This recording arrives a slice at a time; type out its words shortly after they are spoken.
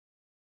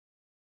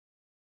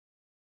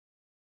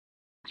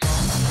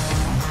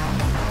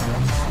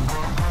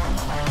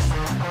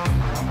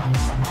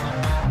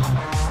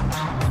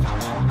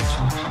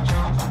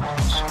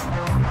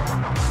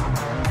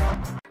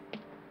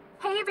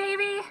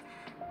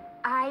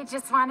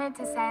just wanted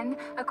to send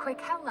a quick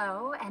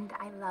hello and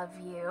I love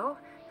you.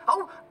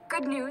 Oh,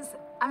 good news.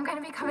 I'm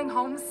gonna be coming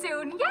home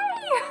soon.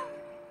 Yay!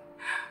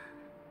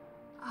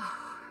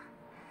 Oh,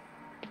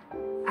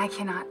 I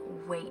cannot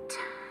wait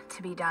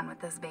to be done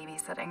with this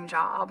babysitting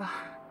job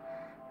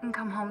and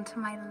come home to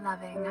my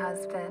loving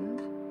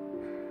husband.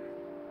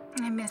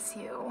 I miss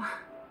you.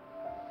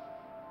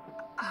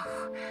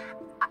 Oh,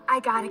 I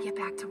gotta get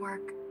back to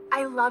work.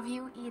 I love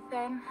you,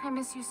 Ethan. I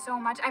miss you so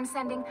much. I'm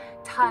sending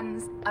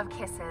tons of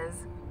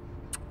kisses.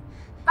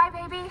 Bye,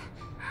 baby.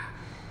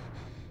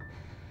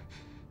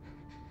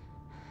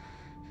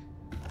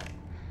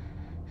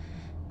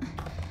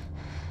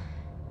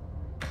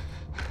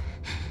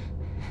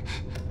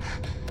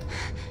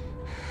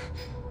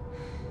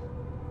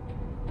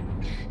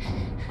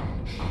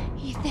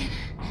 Ethan.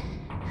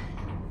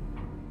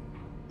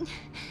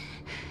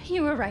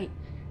 You were right.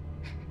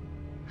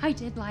 I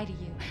did lie to you.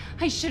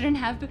 I shouldn't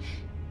have.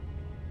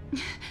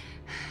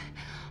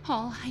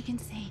 All I can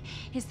say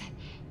is that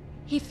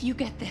if you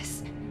get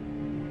this,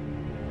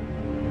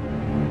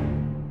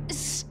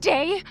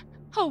 stay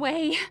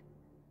away.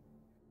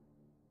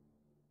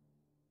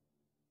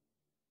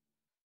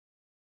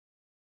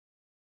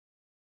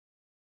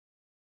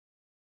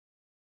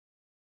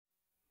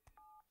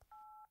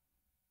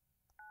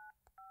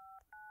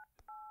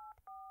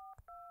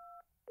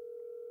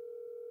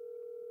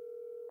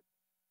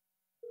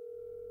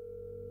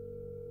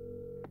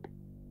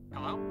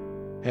 Hello?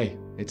 Hey,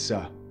 it's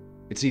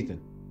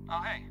Ethan.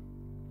 Oh, hey.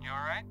 You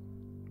alright?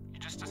 You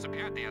just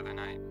disappeared the other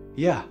night.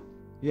 Yeah,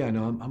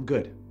 no, I'm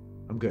good.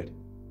 I'm good.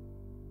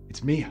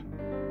 It's Mia.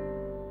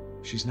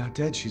 She's not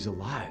dead, she's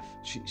alive.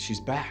 She's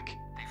back.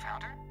 They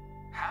found her?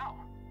 How?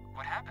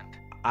 What happened?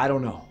 I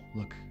don't know.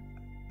 Look,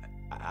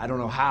 I don't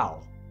know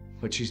how,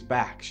 but she's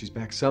back. She's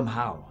back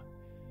somehow.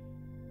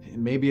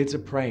 Maybe it's a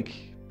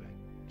prank, but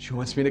she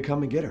wants me to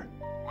come and get her.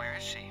 Where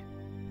is she?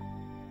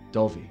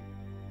 Dulvey,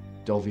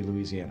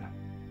 Louisiana.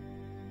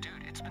 Dude,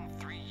 it's been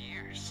 3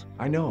 years.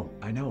 I know,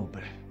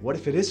 but what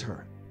if it is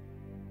her?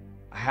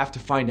 I have to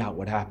find out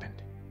what happened.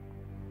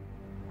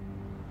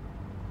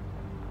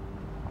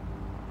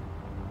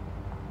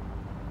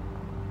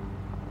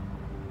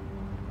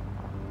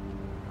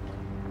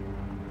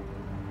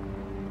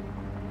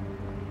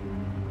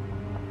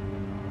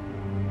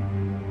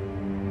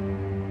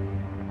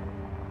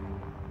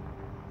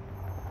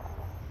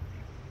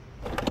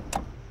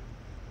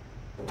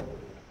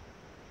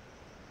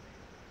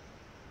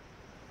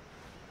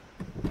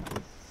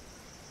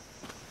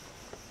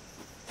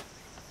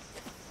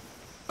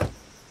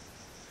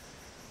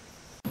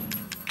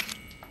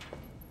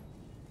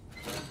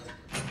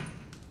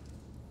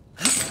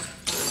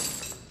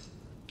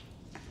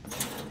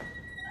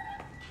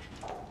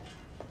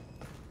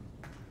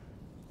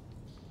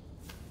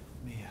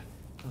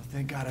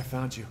 Thank God I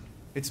found you.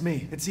 It's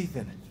me. It's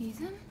Ethan.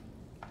 Ethan?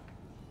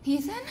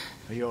 Ethan?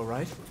 Are you all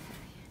right?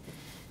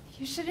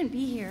 You shouldn't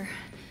be here.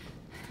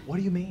 What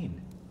do you mean?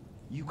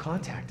 You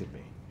contacted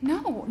me.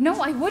 No,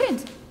 I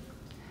wouldn't.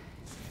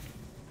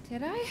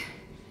 Did I?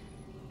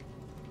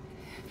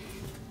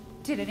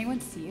 Did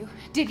anyone see you?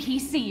 Did he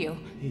see you?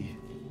 He?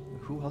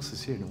 Who else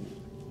is here?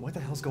 What the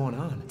hell's going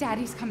on?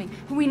 Daddy's coming.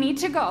 We need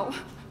to go.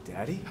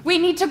 Daddy? We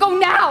need to go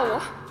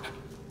now!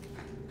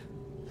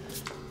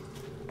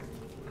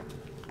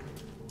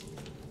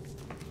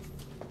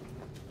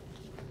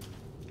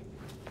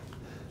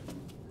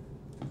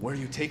 Where are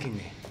you taking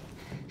me?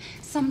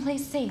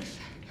 Someplace safe.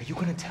 Are you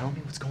gonna tell me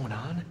what's going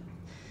on?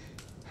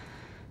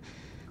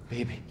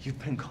 Baby, you've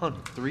been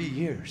gone for 3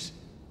 years.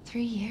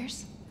 3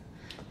 years?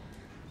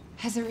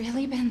 Has it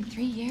really been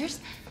 3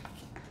 years?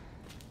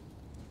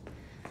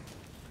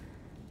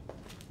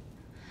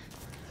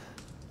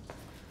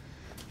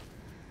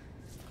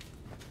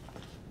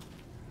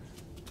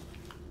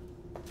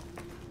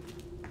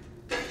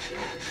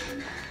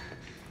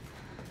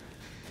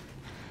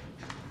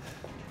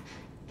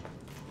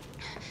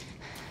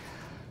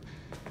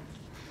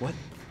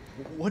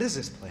 What is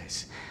this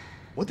place?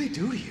 What'd they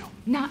do to you?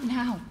 Not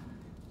now.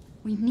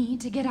 We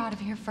need to get out of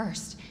here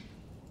first.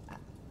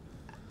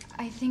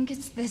 I think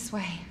it's this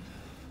way.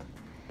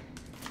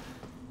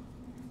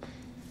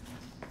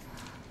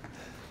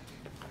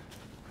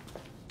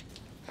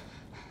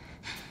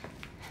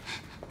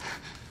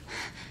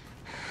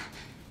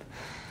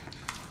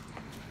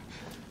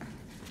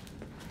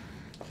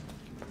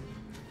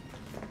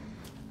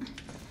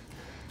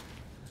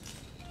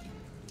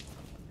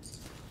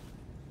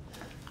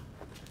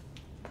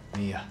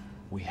 Mia,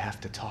 we have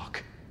to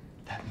talk.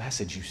 That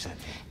message you sent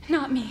me.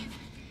 Not me.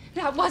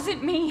 That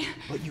wasn't me.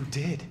 But you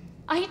did.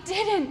 I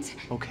didn't.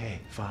 Okay,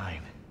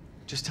 fine.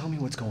 Just tell me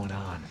what's going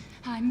on.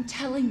 I'm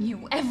telling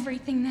you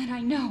everything that I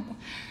know.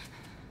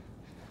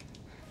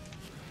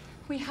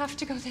 We have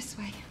to go this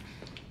way.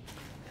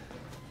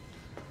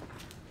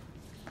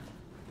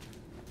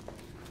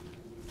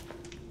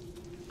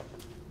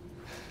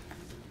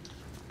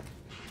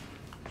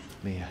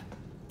 Mia,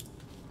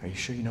 are you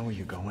sure you know where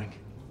you're going?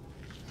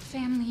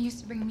 Family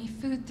used to bring me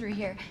food through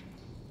here.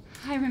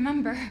 I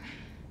remember.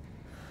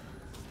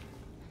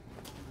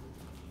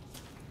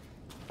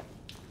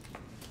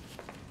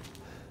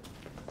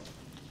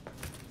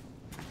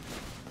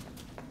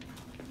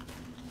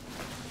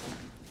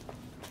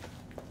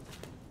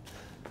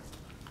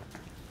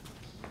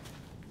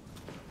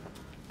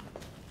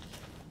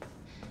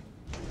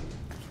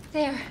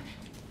 There.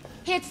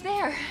 It's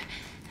there.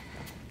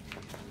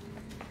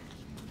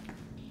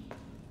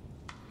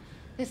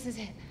 This is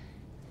it.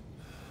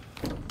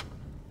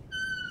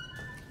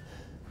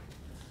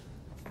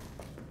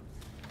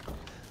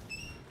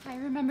 I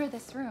remember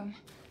this room.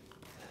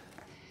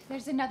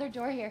 There's another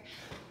door here.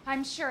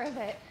 I'm sure of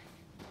it.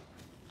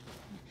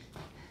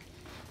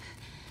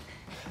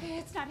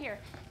 It's not here.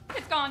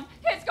 It's gone.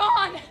 It's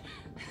gone!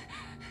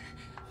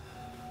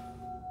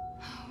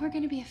 We're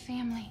gonna be a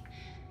family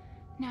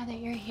now that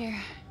you're here.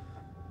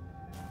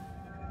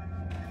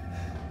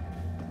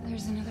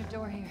 There's another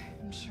door here.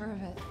 I'm sure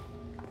of it.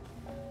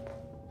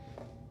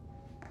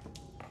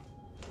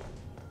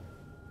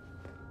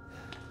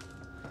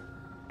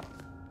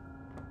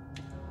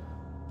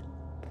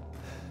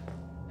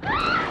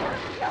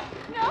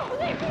 No,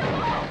 leave me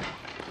alone!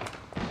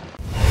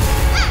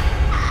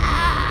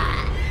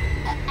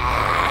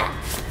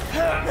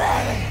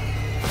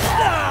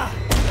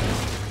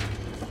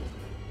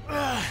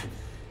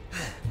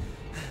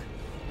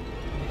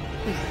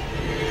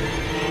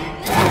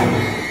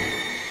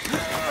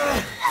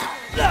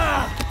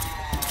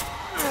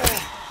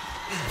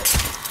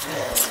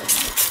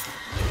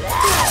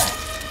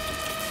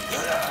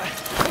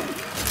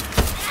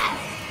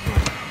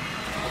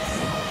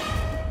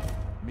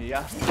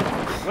 Mia,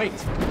 wait!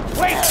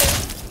 Wait!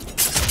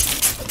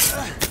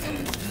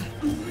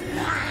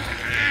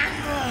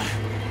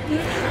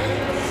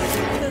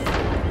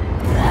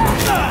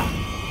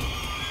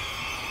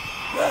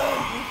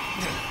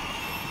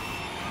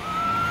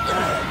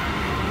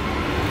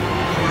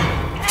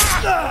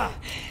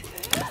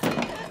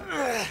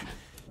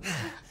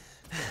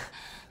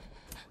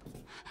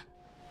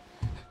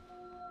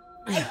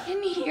 I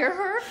can hear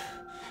her.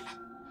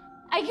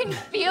 I can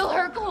feel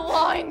her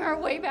clawing her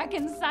way back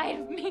inside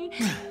of me.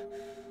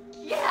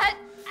 Get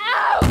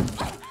out!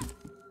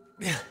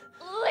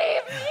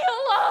 Leave me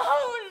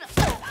alone!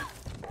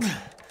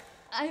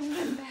 I've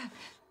been bad.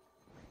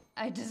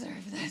 I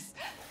deserve this.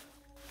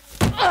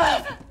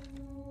 What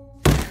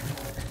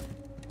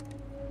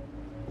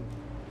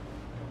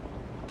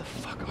the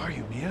fuck are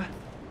you, Mia?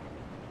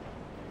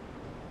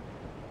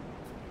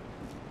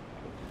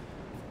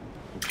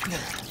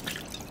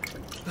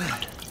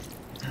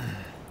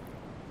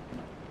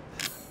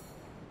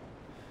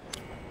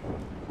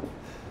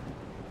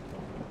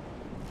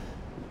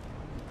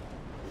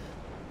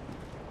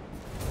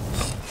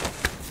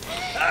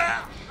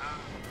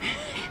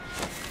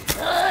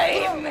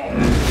 Leave me!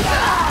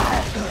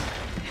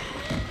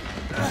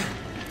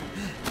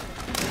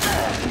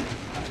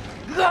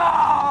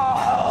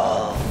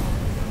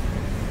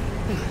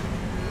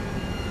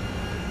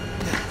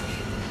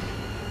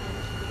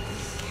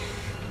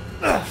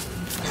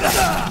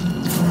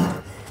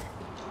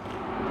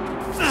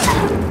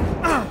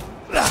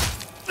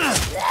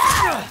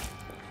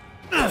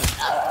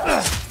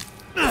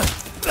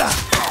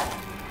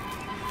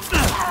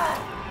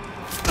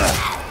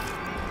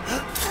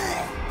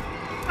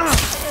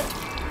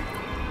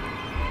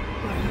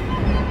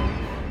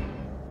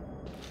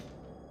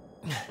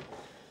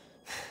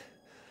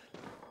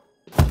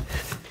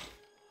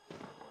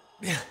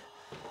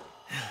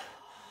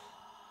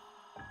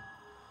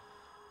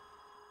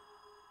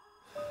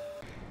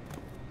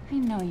 I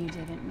know you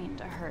didn't mean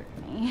to hurt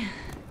me.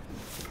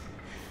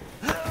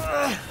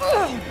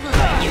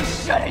 You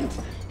shouldn't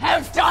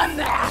have done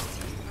that!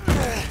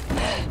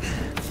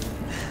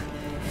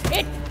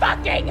 It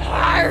fucking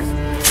hurts!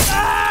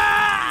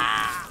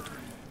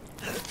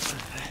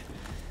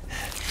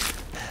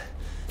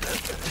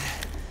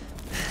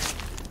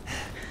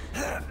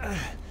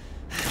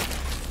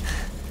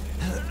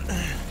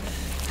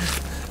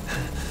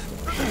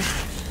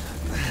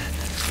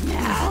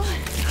 Now,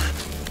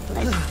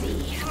 let's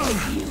see how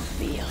you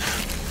feel.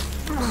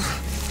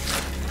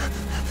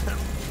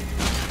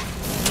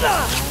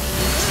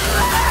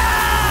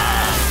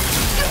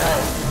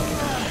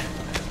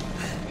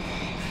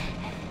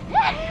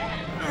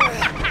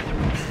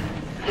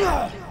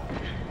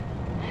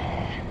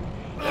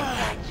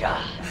 Inside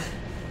jaw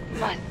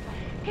must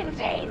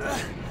contain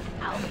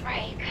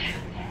outbreak.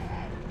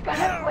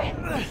 Gonna win,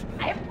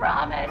 I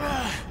promise.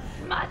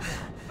 Must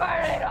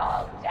burn it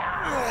all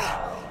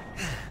down.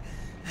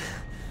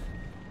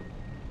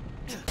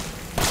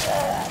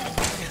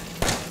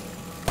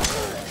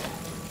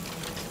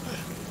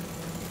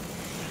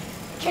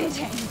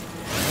 Contained.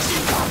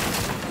 Must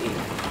be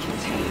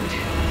contained.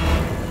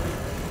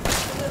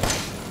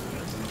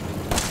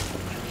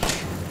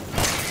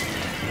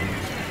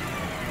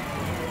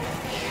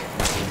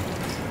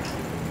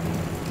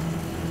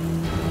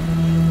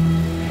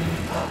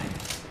 I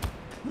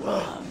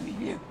love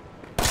you.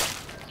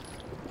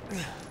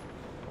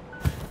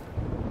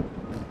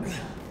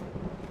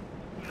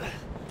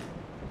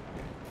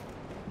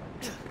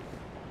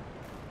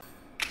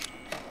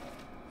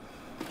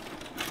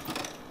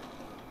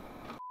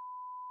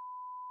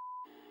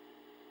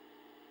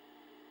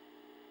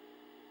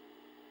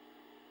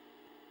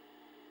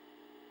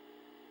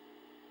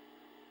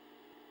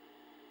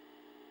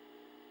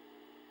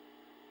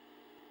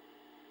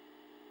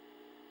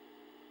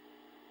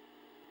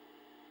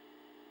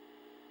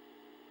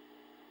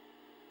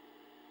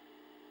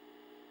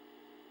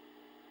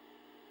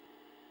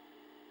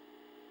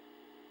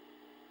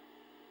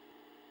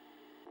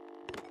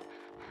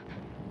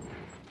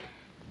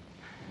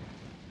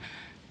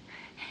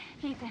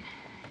 Ethan,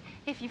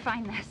 if you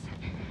find this,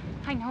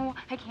 I know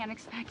I can't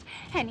expect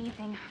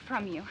anything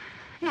from you.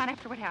 Not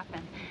after what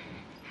happened,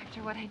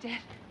 after what I did.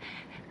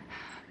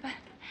 But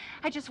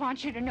I just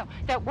want you to know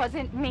that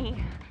wasn't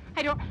me.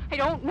 I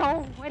don't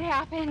know what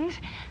happened.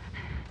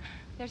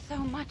 There's so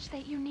much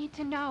that you need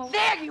to know.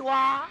 There you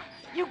are!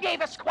 You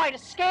gave us quite a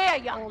scare,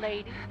 young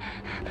lady.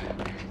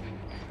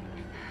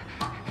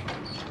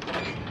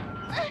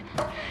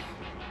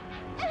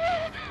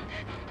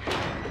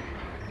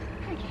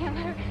 I can't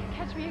let her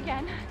catch me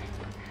again.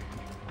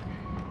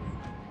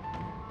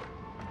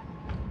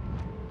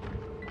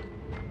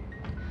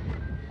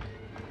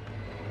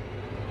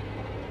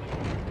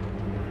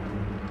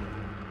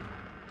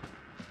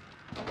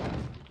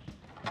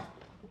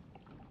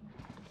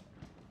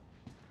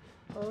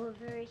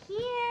 Over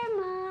here,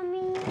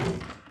 Mommy.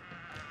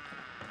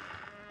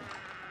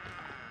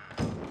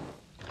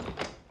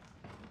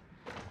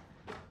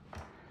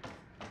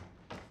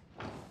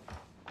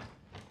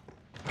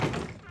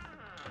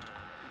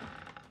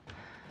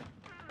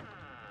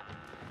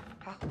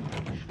 Oh,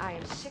 I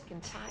am sick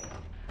and tired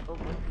of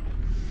being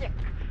sick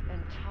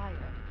and tired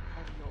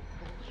of your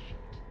bullshit.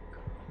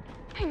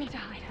 I need to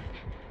hide.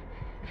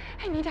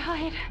 I need to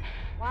hide.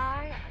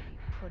 Why are you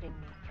putting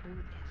me through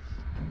this?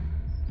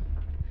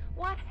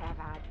 What have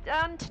I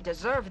done to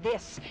deserve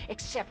this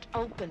except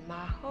open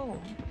my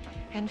home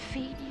and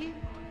feed you?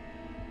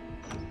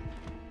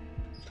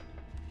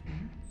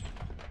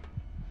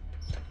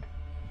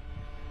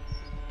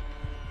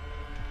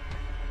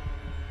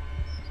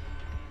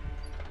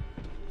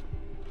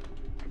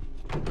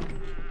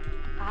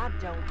 I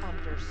don't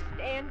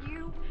understand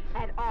you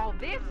at all.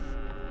 This is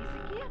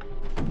a gift.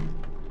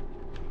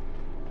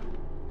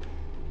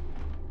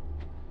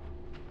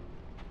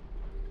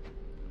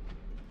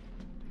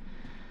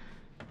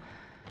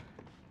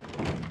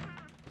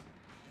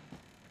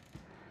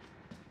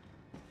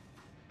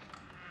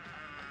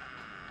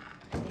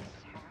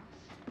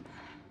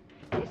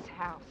 This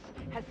house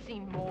has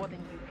seen more than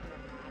you can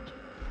imagine.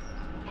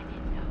 And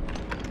it knows.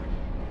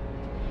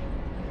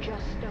 You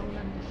just don't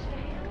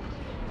understand?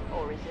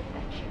 Or is it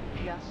that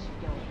you just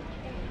don't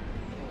care?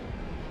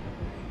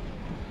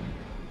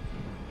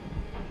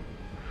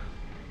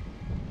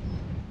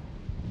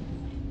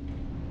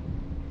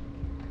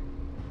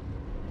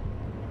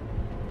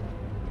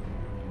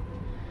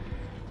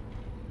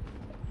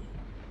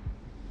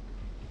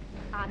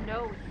 I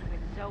know you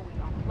and Zoe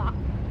are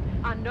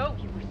plotting. I know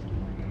you were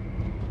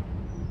scheming.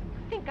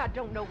 You think I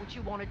don't know what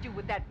you want to do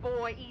with that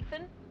boy,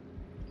 Ethan?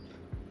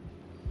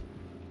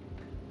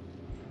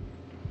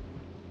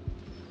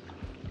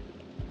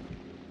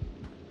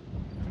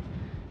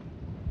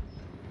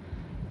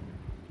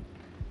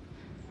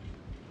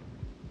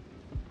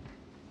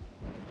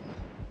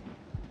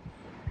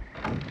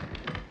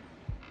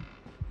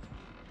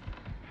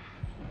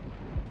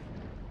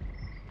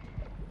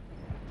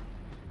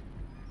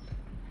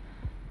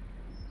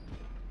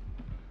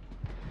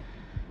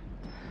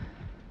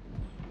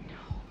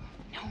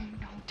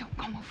 No, don't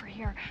come over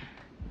here.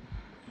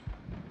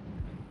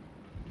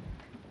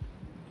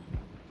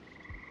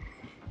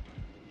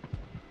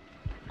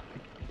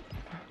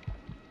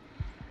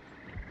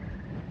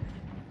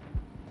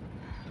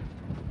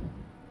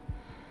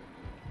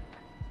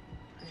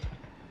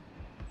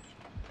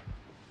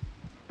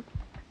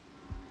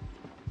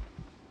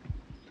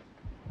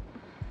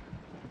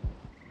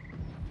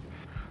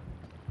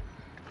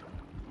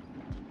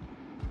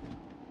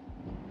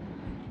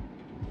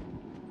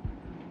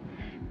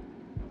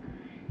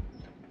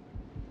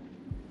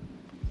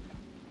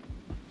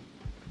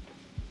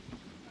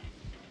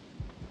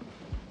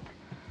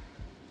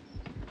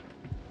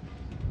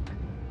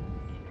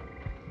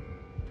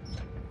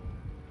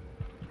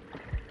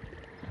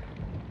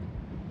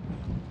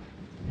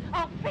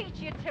 I'll feed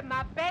you to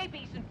my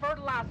babies and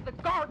fertilize the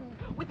garden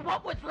with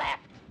what was left.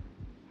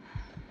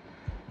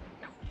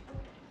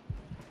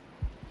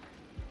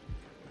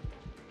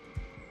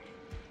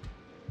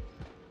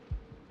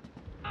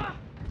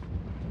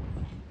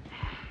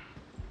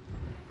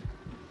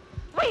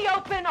 We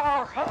open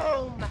our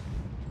home.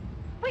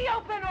 We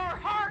open our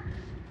hearts.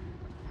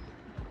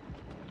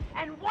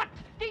 And what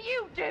do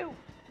you do?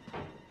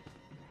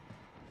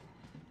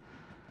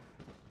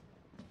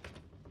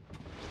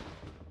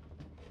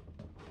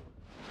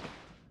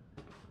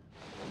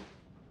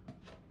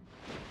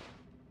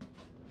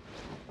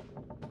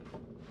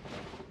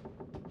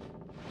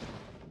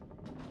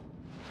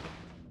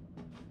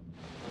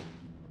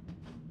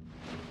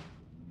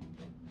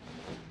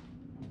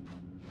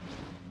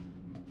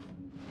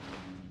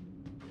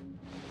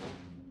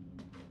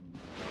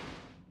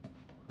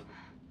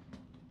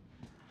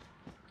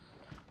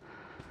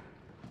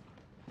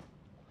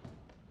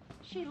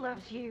 She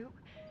loves you.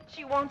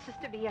 She wants us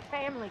to be a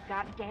family,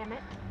 goddammit.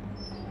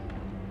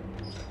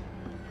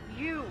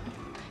 You!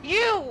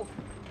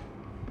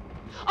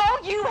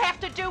 All you have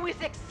to do is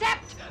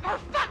accept her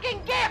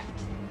fucking gift!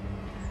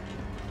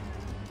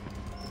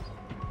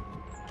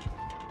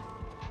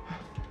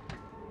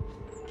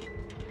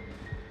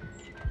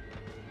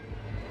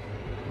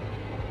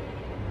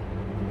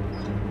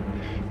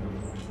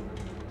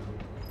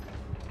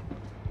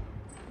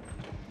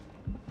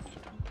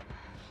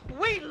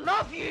 We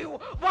love you!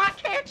 Why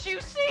can't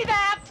you see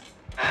that?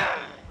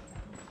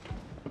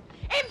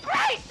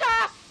 Embrace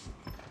us!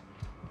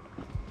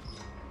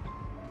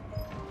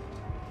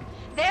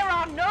 There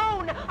are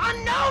known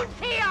unknowns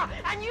here,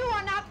 and you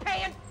are not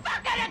paying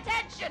fucking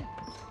attention!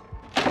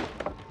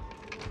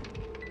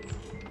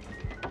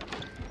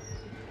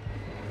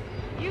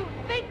 You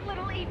think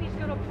little Evie's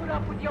gonna put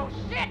up with your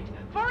shit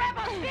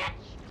forever,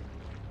 bitch?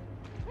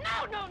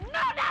 No, no,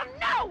 no, no,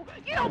 no!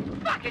 You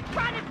don't fucking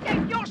try to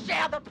escape your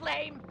share of the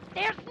blame!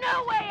 There's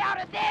no way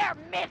out of there,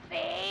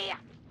 Missy!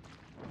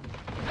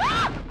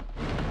 Ah!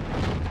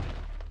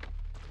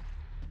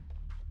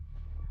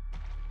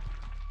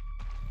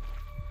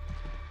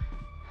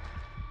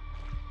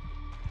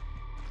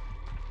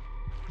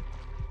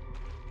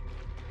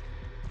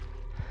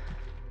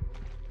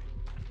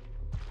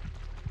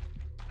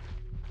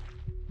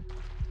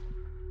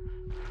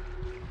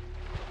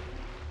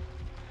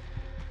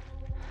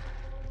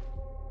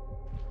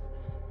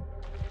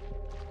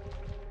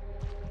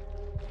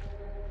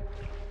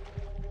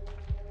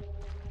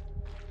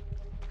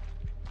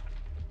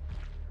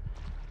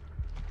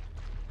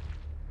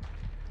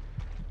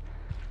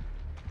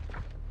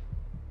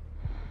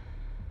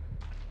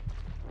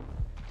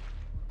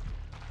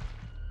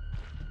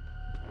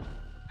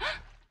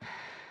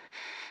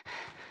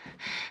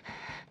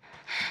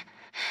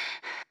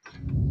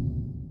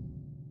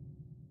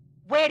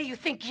 Where do you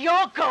think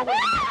you're going?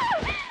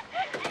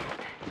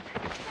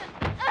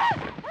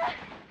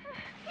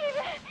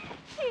 Ethan,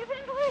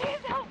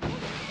 please help me.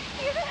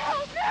 Ethan,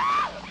 help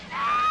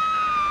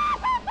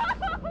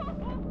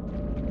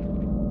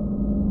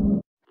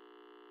me.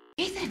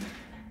 Ethan!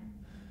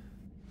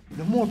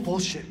 No more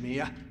bullshit,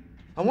 Mia.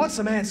 I want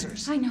some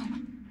answers. I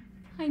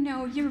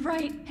know, you're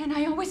right, and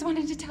I always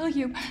wanted to tell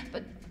you,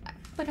 but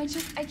I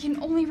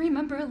can only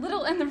remember a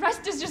little, and the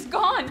rest is just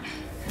gone.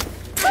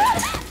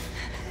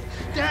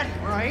 Daddy,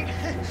 right?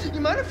 You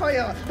mind if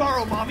I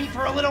borrow Mommy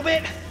for a little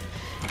bit?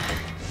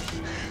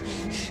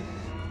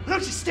 Why don't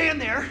you stand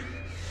there?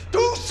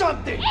 Do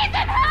something!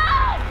 Ethan,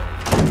 help!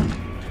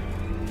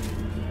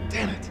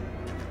 Damn it.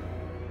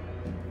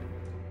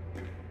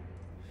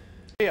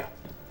 Mia!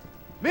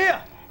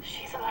 Mia!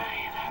 She's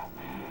alive.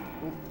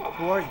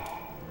 Who are you?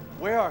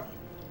 Where are you?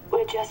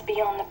 We're just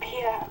beyond the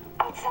pier,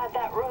 outside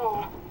that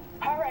room.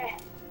 Hurry.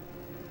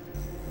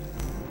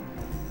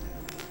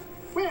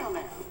 Well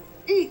now,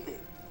 Ethan.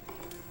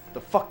 The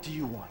fuck do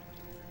you want?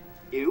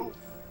 You?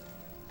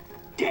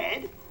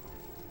 Dead?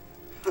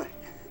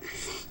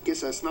 Guess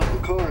that's not the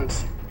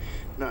cards.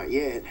 Not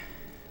yet.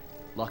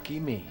 Lucky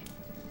me.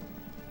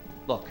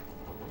 Look,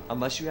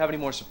 unless you have any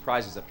more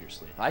surprises up your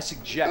sleeve, I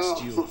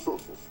suggest you...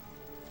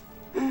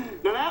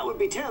 Now that would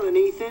be telling,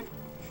 Ethan.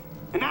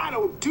 And I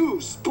don't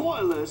do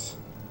spoilers.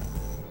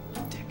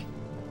 Dick.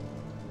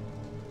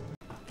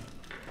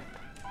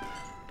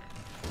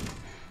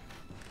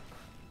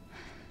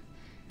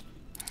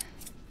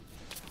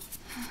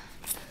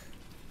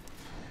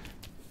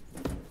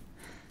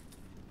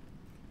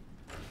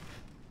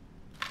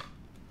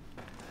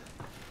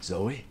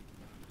 Zoe?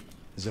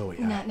 Zoe,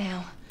 Not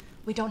now.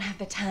 We don't have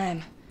the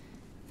time.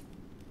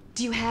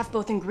 Do you have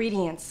both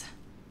ingredients?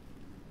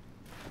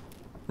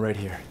 Right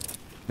here.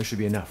 There should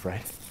be enough,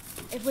 right?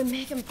 It would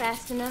make him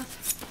fast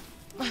enough.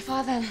 My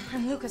father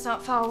and Lucas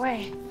aren't far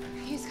away.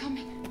 He's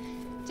coming.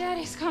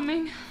 Daddy's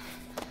coming.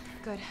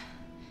 Good.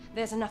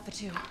 There's enough for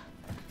two.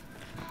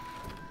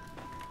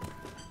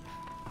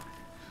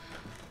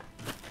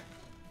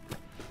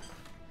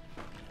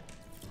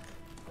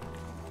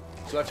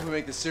 So after we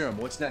make the serum,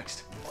 what's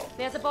next?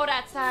 There's a boat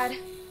outside.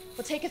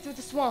 We'll take it through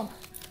the swamp.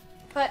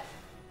 But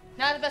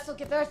neither of us will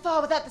get very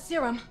far without the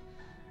serum.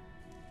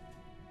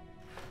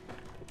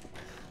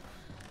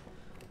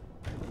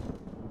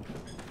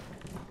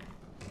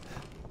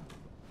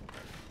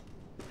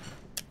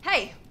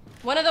 Hey,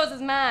 one of those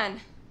is mine.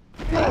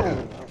 Zoe!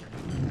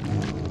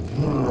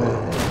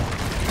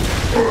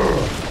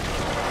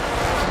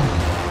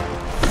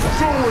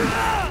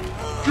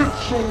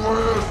 Get your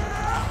ass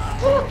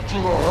back to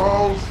the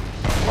house!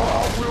 I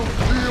will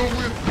deal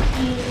with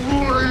you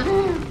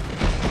later!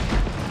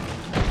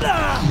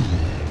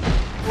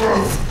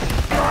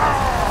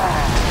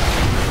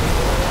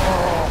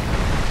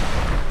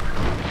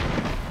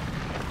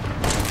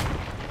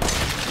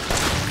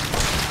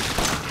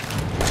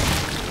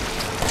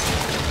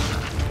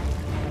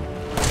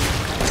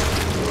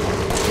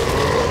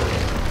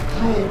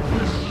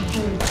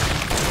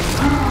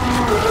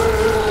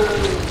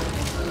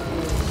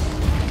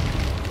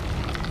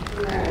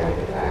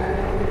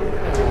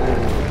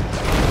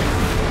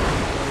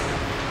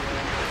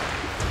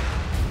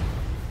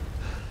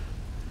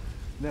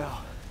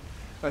 Now,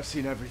 I've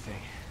seen everything.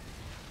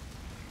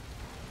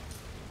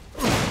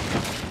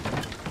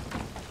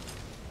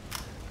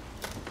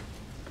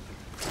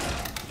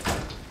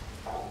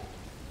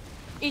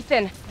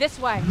 Ethan, this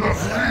way.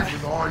 Not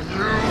leaving, are you?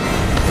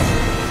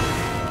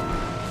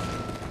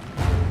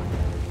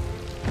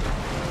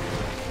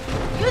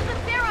 Use the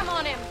serum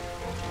on him.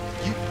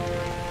 You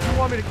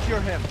want me to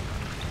cure him?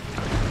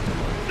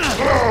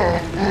 Oh,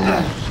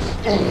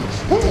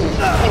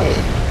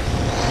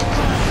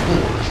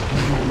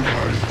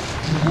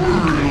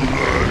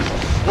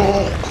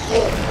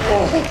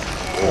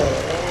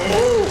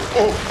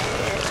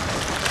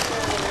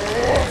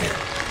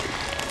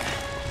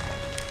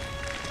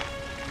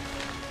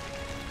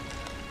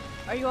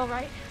 Are you all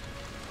right?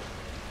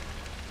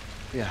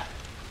 Yeah.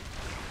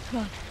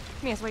 Come on.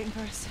 Mia's waiting for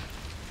us.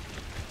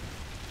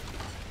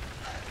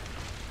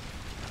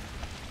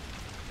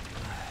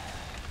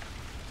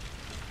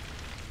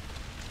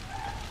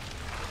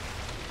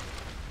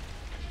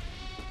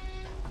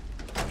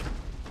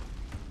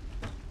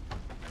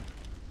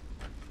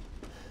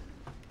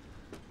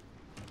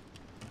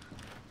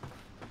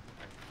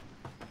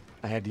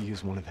 I had to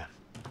use one of them.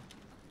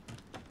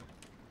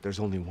 There's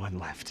only one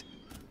left.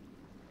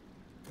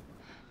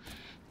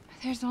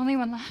 There's only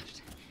one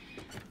left.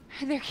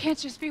 There can't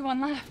just be one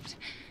left.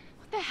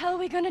 What the hell are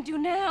we gonna do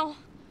now?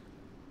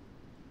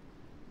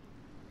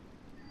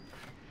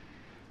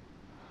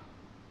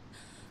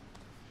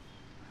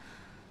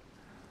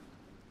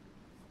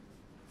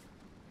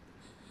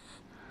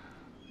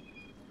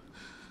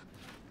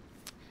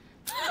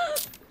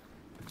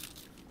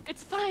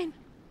 It's fine.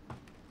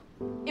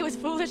 It was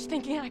foolish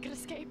thinking I could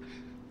escape.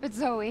 But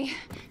Zoe...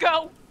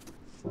 Go!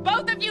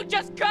 Both of you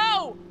just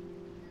go!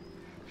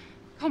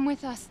 Come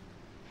with us.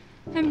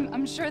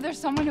 I'm sure there's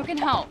someone who can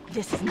help.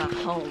 This is my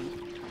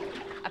home.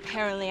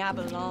 Apparently I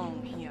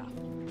belong here.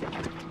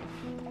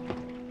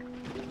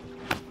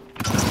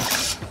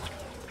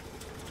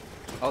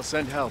 I'll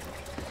send help.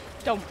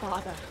 Don't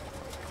bother.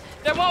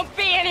 There won't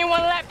be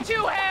anyone left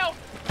to help!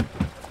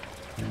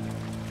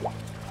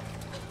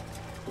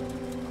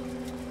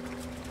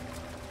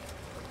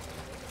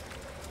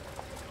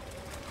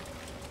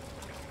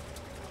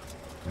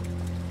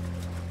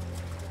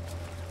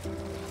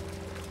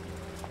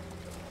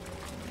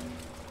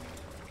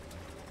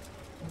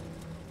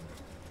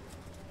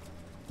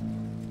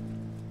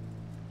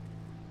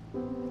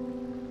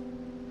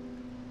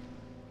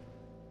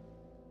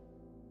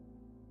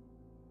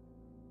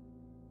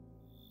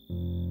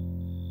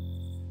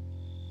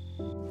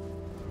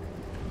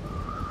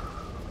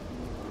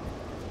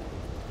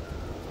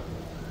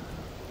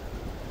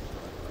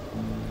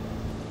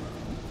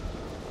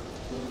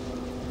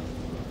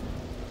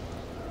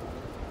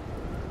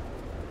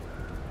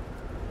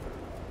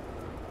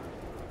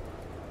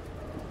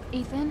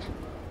 Ethan?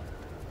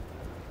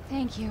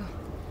 Thank you.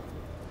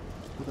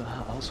 Who the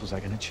hell else was I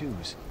gonna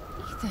choose?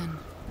 Ethan.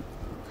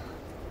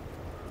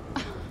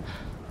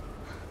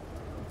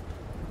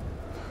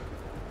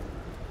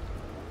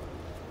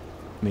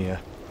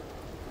 Mia,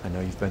 I know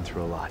you've been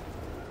through a lot.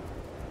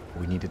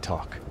 We need to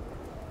talk.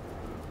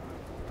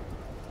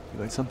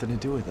 You had something to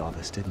do with all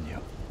this, didn't you?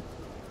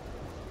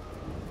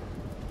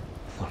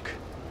 Look,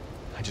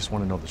 I just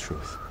want to know the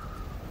truth.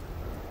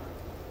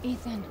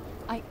 Ethan,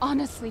 I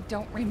honestly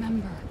don't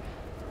remember.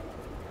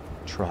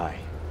 Try.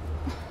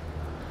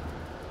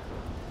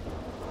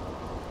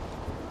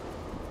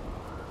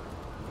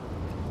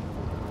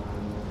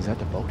 Is that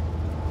the boat?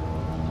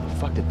 How the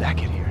fuck did that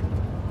get here?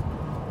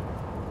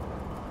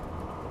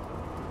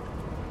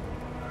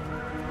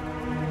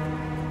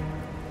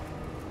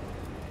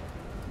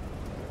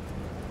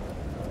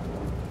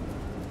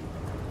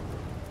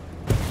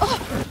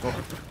 Oh,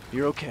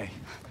 you're okay.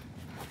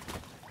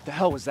 What the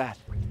hell was that?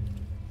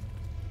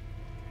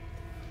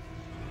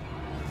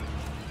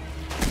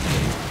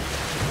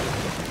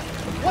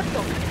 What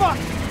the fuck?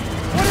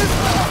 What is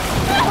that?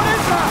 What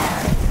is that?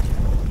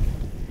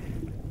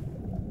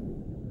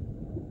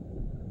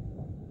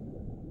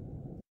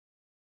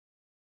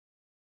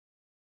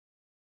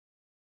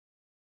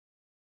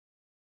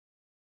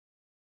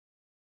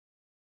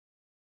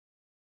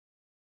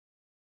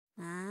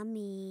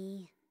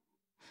 Mommy.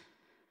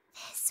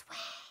 This way.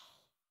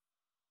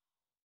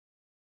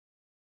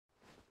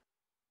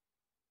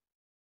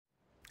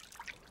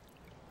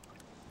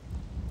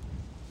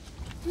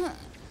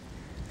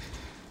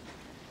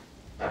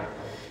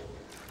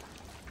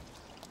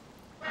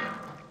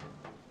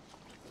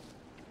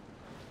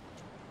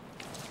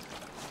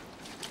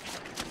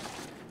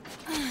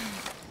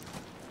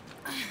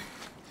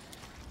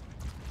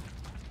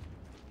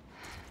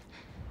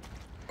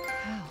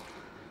 How?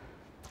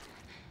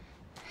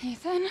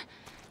 Ethan?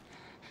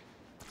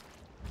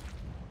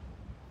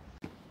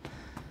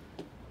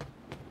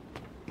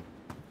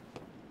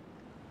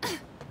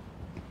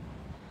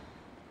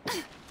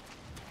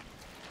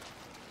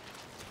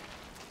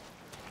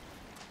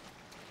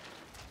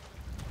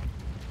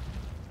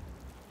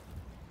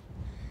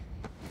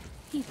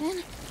 Ethan?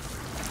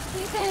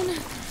 Ethan!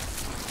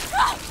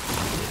 Ah!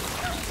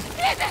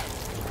 Ethan!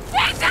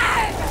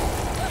 Ethan!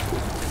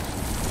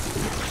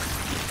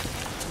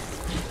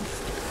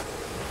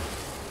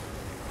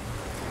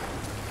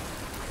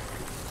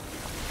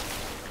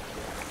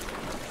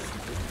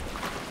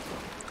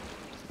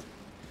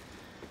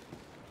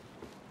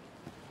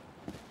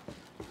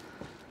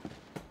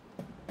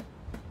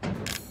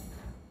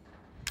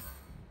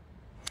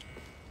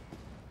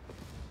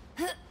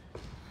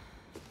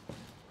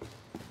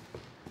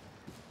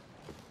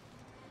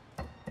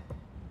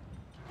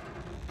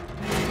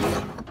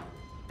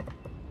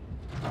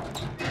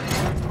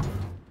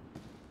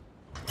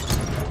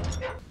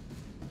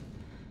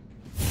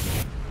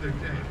 They're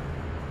dead.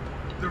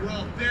 They're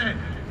all dead.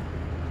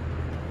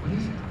 What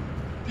is it?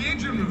 The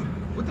engine room.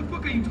 What the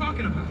fuck are you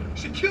talking about?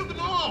 She killed them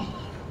all.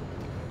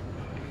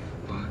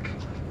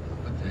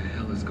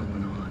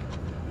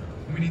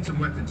 need some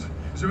weapons.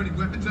 Is there any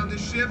weapons on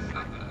this ship?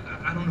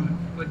 I don't know,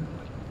 but...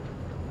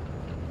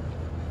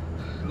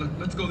 Look,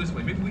 let's go this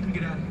way. Maybe we can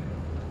get out of here.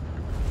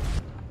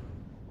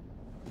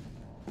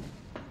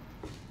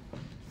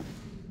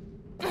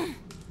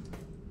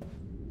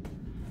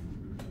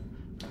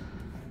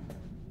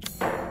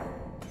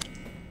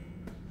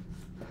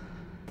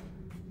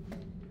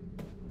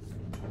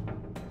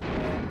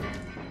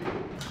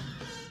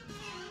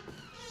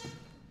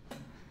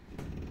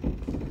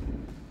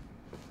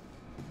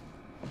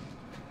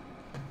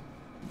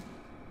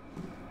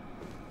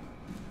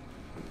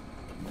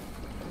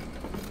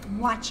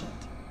 Watch it.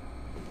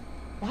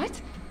 What?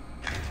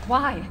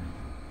 Why?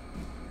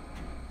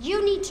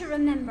 You need to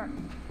remember,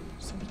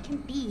 so we can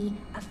be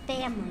a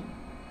family.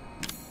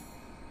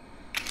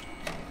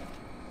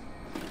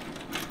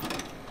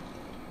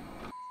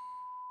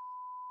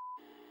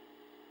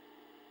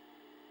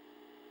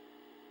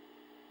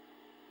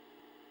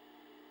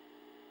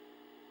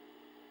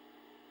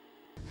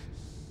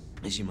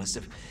 She must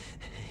have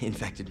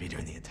infected me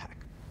during the attack.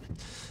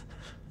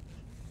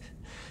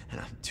 And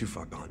I'm too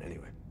far gone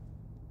anyway.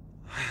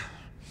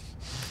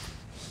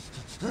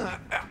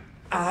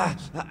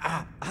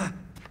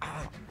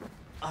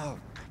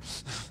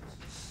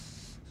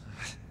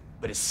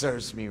 But it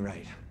serves me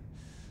right.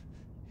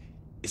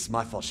 It's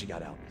my fault she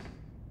got out.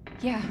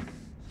 Yeah,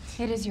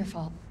 it is your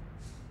fault.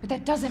 But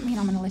that doesn't mean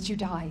I'm gonna let you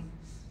die.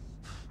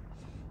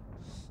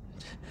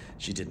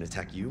 She didn't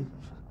attack you?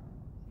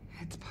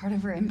 It's part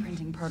of her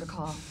imprinting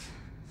protocol.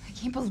 I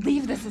can't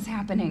believe this is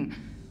happening.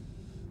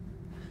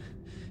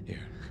 Here.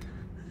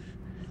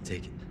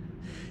 Take it.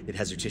 It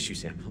has her tissue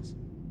samples.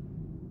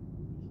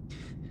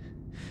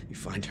 You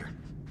find her.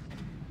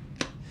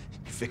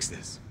 You fix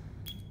this.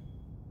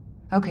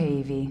 Okay,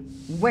 Evie.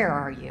 Where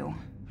are you?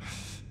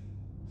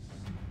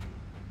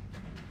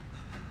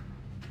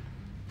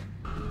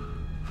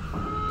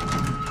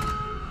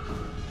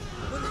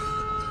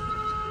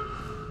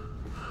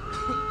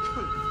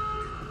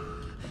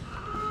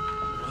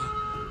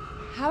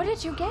 How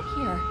did you get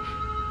here?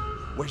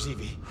 Where's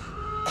Evie?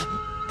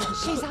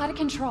 She's out of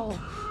control.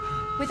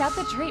 Without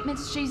the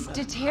treatments, she's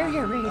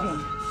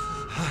deteriorating.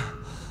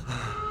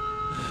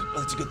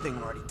 Well, it's a good thing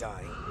I'm already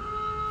dying.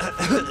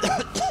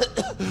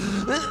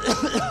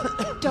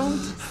 Don't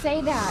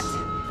say that.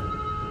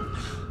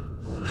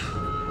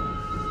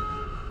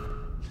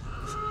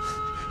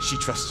 She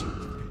trusts you.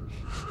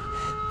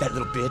 That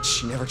little bitch,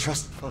 she never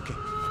trusts. Okay,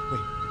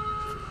 wait.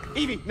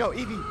 Evie, no,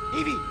 Evie,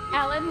 Evie.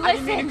 Alan, listen. I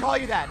didn't mean to call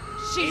you that.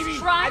 She's Evie,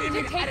 trying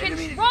to take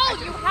control.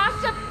 You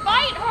have to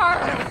fight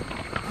her.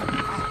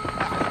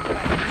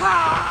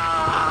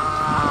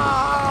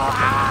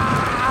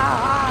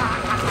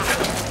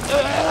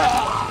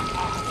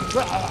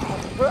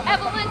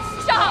 Evelyn,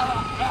 stop!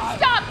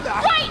 Stop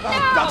right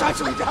now! Don't touch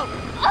me, don't!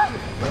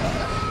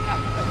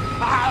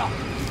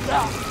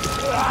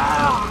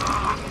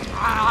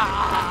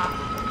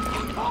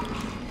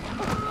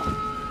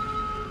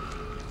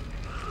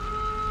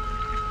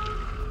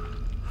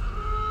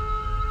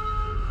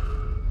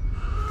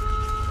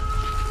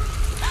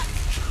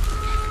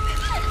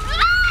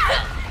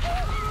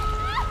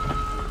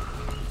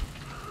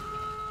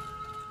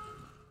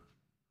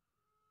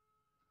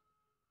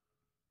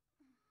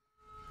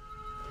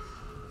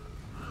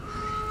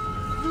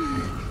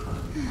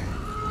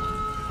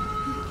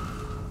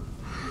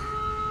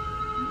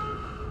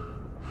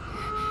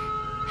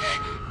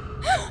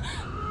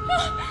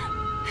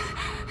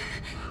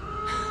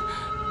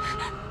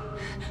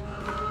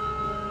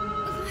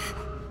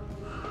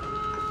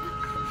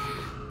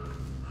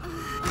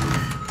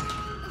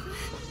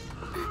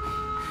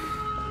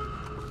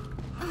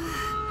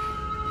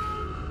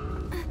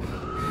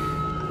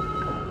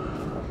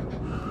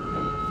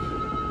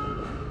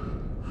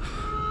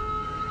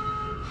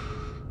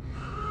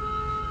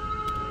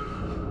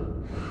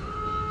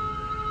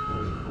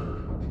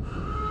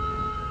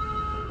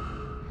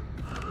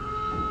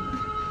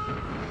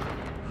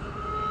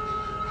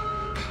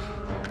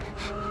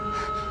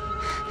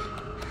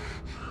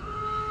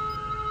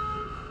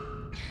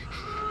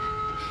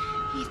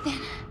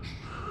 Ethan.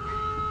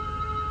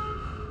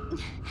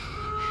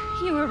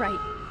 You were right.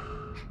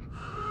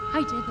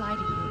 I did lie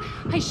to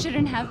you. I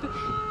shouldn't have.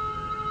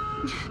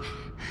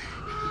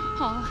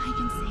 All I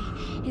can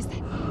say is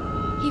that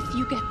if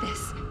you get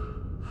this,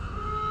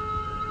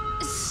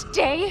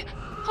 stay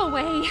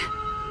away.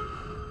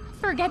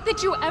 Forget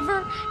that you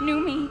ever knew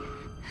me.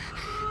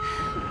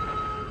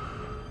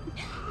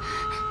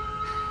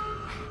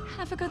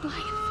 Have a good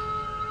life.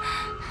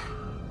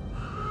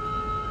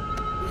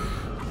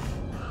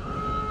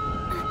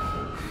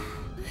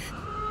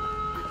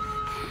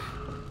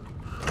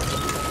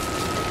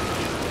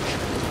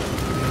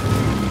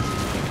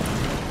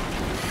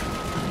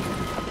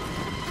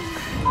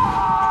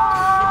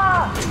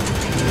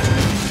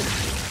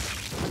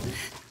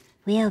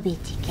 We'll be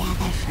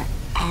together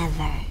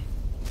forever.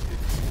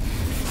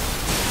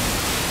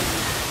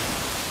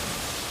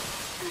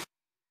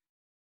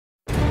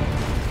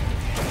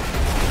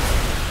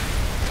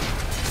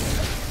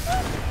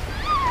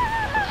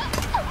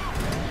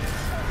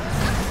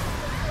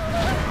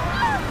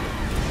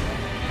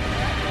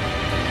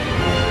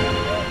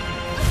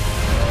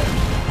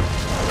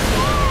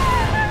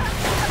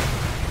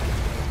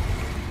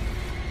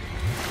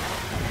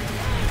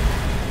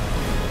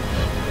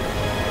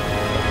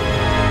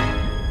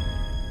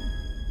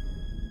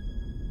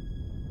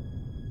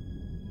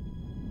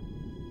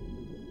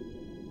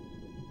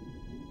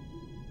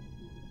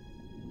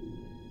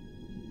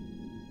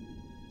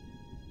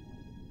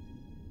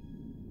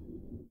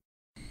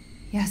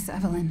 Yes,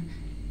 Evelyn.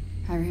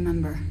 I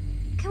remember.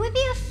 Can we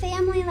be a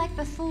family like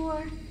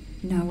before?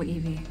 No,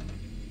 Evie.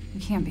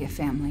 We can't be a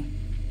family.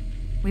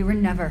 We were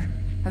never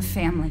a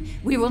family.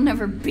 We will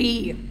never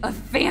be a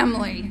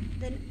family.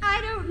 Then I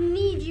don't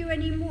need you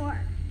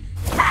anymore.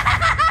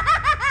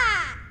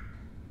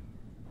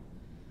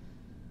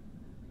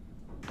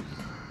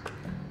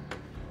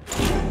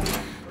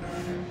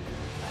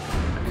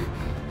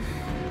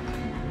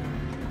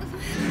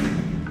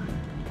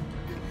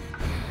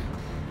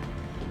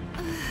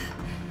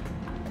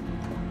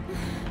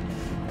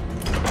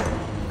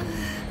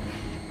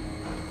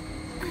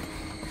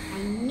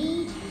 I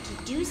need you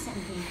to do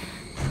something.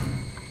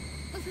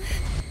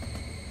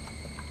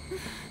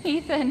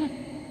 Ethan.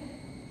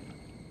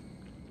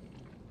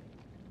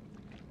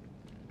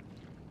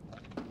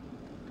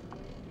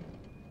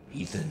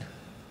 Ethan?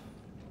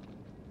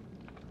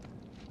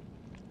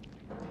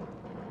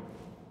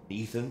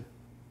 Ethan?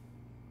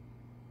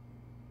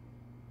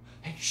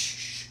 Hey,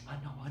 shh. I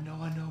know.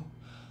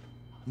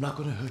 I'm not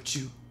gonna hurt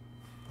you.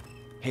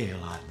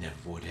 Hell, I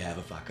never would have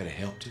if I could have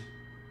helped you.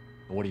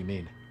 What do you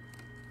mean?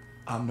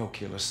 I'm no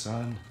killer,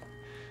 son.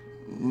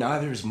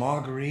 Neither is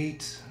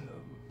Marguerite,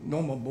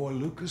 nor my boy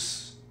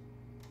Lucas,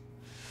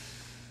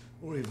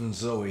 or even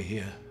Zoe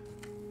here.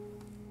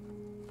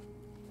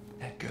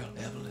 That girl,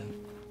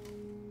 Evelyn,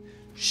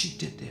 she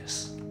did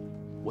this.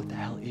 What the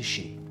hell is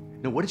she?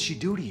 No, what did she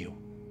do to you?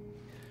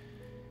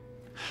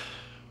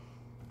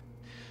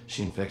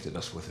 She infected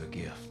us with her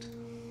gift.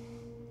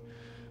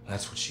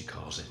 That's what she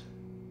calls it.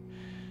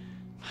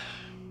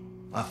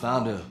 I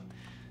found her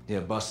near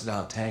a busted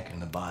out tank in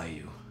the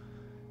bayou.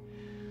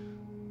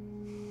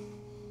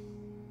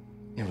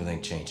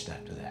 Everything changed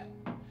after that.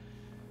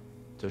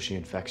 So she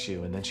infects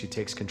you and then she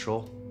takes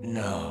control?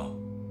 No.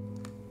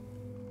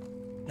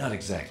 Not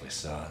exactly,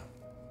 son.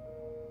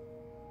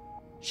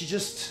 She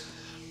just...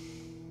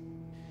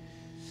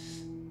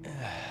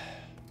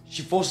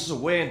 she forces her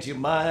way into your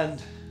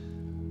mind,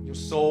 your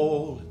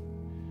soul.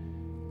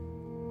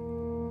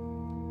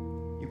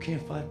 You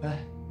can't fight back.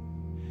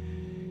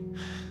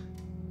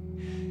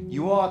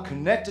 You are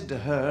connected to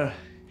her,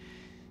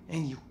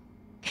 and you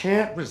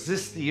can't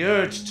resist the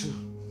urge to...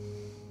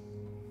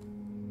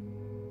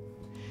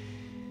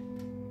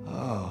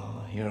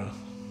 Oh, you're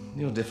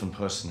a different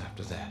person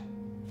after that.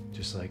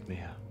 Just like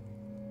Mia.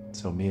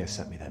 So Mia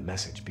sent me that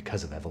message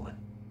because of Evelyn.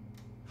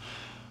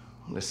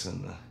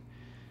 Listen,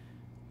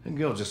 the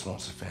girl just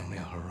wants a family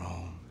of her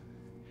own.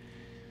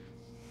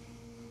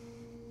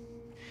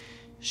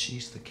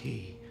 She's the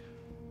key,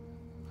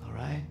 all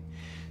right?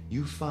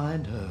 You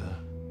find her,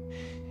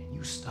 and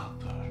you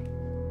stop her.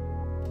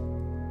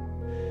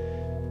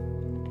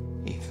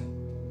 Ethan,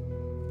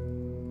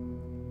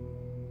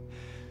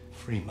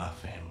 free my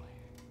family.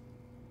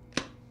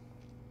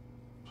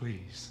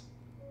 Please.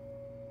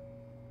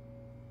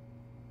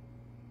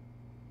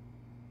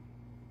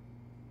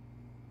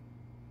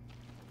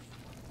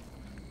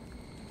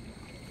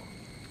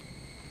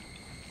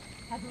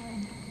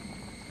 Evelyn,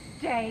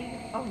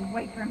 stay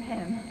away from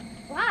him.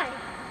 Why?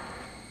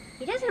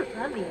 He doesn't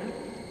love you.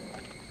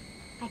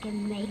 I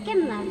can make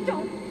him love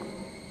you.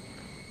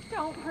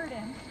 Don't hurt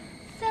him.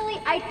 Silly,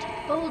 I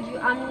told you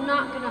I'm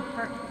not gonna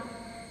hurt him.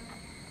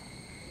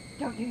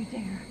 Don't you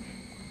dare.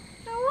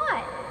 So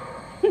what?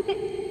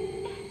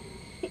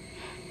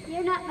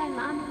 You're not my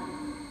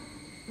mom.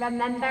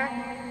 Remember?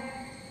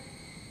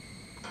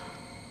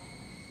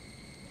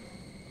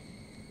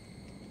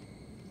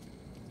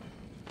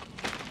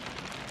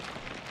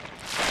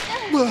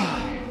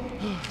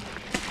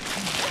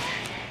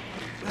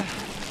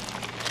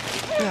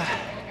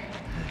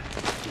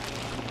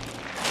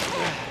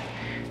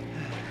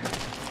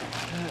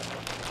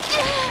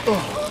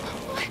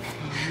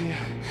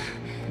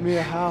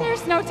 Mia, how?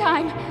 There's no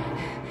time.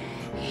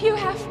 You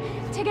have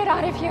to get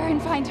out of here and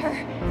find her.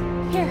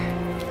 Here,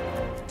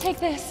 take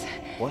this.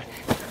 What?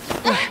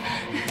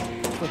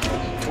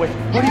 Wait,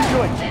 what are you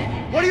doing?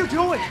 What are you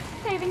doing?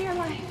 Saving your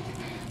life.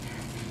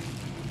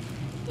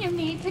 You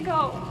need to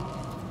go.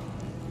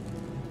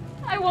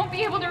 I won't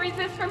be able to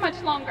resist for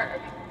much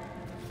longer.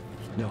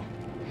 No.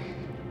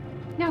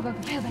 Now go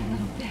kill that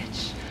little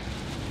bitch.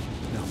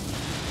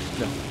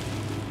 No.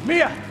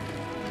 Mia!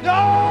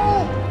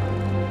 No!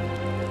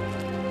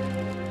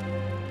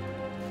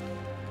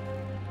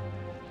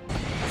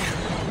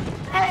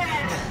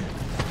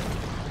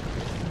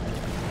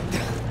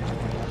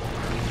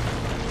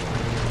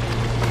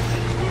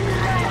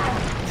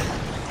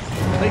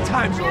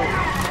 Playtime's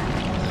over.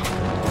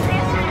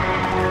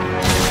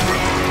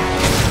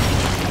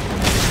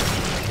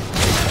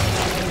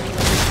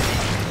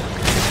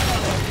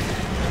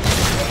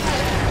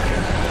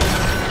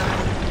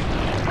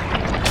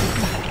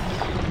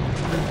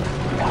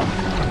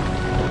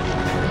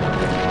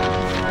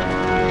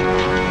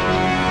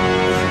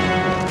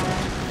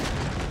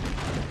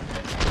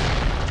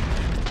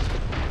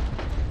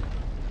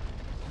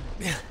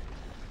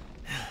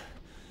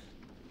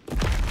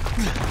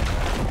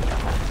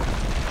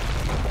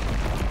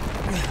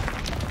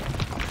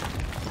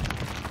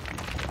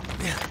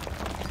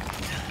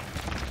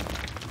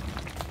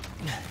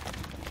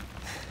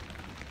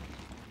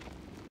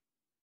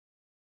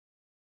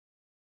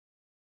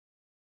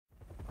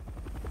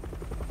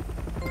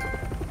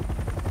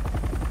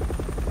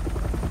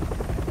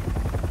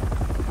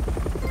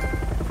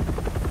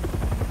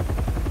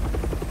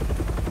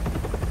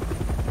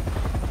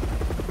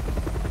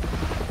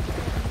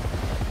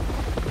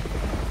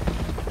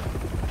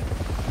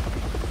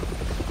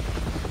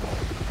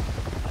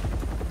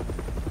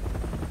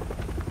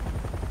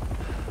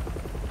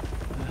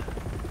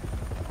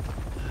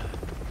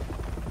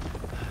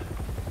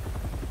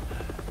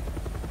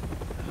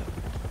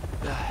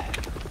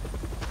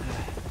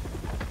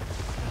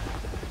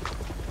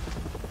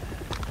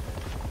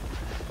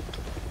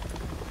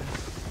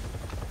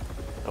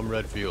 I'm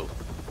Redfield.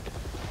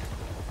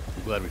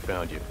 I'm glad we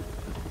found you.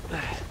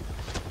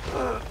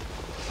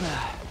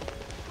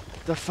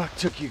 The fuck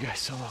took you guys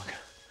so long?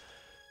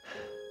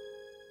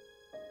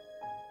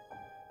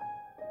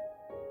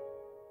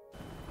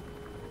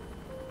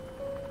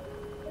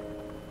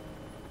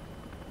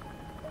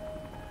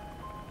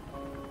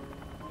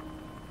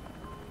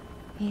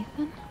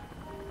 Ethan?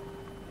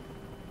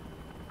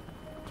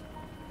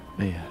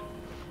 Mia.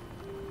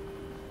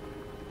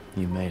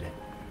 You made it.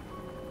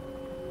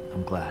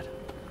 I'm glad.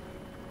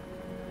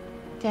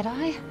 Did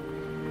I?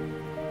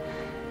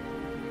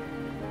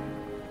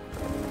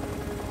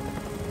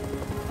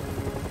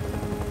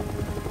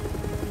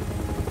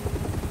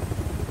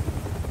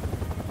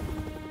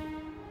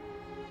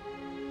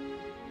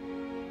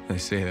 They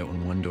say that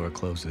when one door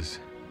closes,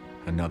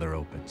 another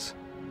opens.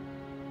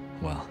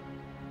 Well,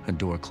 a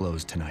door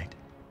closed tonight.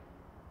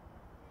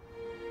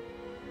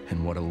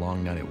 And what a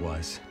long night it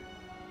was.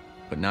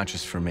 But not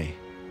just for me.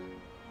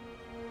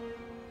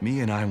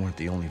 Mia and I weren't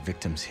the only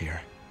victims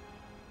here.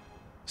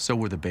 So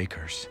were the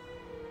Bakers.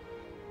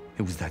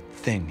 It was that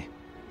thing,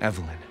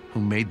 Evelyn, who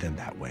made them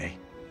that way.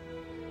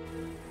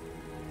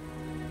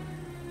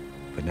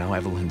 But now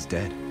Evelyn's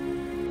dead.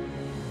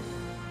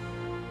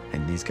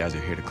 And these guys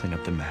are here to clean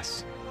up the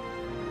mess.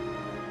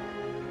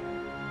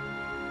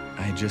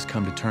 I had just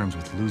come to terms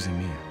with losing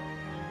Mia.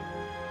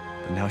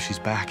 But now she's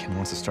back and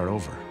wants to start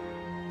over.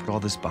 Put all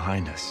this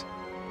behind us.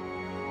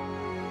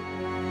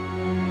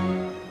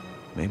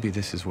 Maybe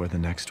this is where the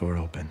next door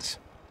opens.